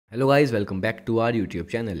Hello guys, welcome back to our YouTube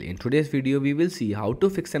channel. In today's video we will see how to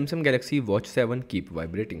fix Samsung Galaxy Watch 7 keep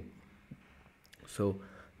vibrating. So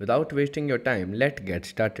without wasting your time, let's get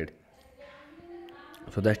started.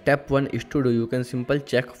 So the step 1 is to do, you can simple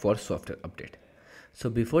check for software update. So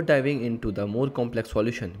before diving into the more complex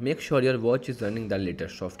solution, make sure your watch is running the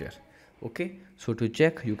latest software. Okay, so to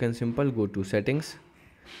check you can simple go to settings,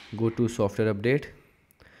 go to software update,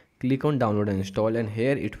 click on download and install, and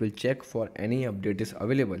here it will check for any update is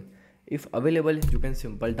available. If available, you can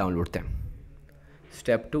simple download them.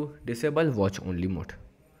 Step 2, disable watch only mode.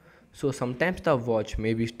 So sometimes the watch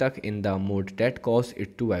may be stuck in the mode that cause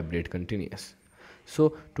it to vibrate continuous.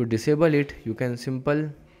 So to disable it, you can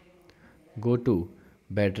simple go to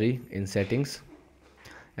battery in settings,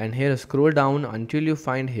 and here scroll down until you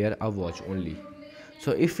find here a watch only.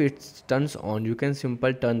 So if it turns on, you can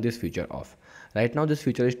simple turn this feature off. Right now this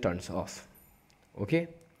feature is turns off. Okay.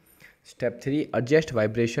 Step 3, adjust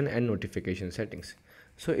vibration and notification settings.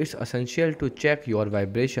 So it's essential to check your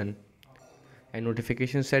vibration and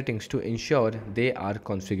notification settings to ensure they are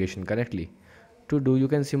configured correctly. To do, you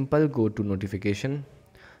can simple go to notification,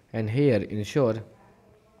 and here ensure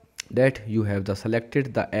that you have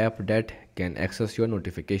selected the app that can access your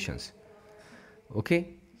notifications.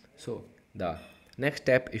 Okay, so the next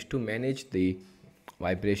step is to manage the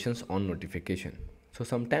vibrations on notification. So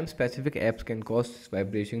sometimes specific apps can cause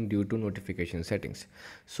vibration due to notification settings.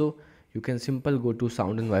 So you can simple go to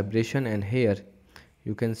sound and vibration, and here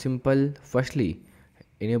you can simple firstly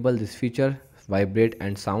enable this feature vibrate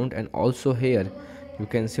and sound, and also here you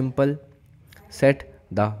can simple set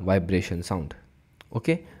the vibration sound.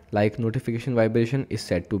 Okay, like notification vibration is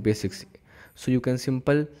set to basics, so you can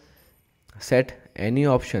simple set any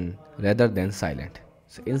option rather than silent.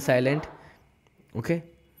 So in silent. Okay,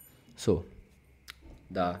 so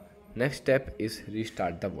the next step is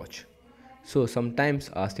restart the watch. So sometimes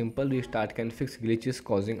a simple restart can fix glitches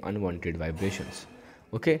causing unwanted vibrations.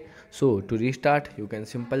 Okay, so to restart you can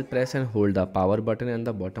simple press and hold the power button and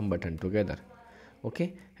the bottom button together.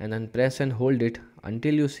 Okay, and then press and hold it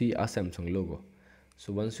until you see a Samsung logo.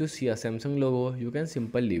 So once you see a Samsung logo, you can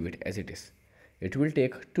simply leave it as it is. It will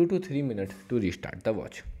take 2 to 3 minutes to restart the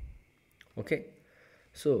watch. Okay,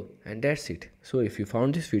 so and that's it. So if you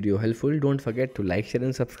found this video helpful, don't forget to like, share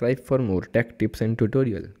and subscribe for more tech tips and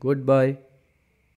tutorial. Goodbye.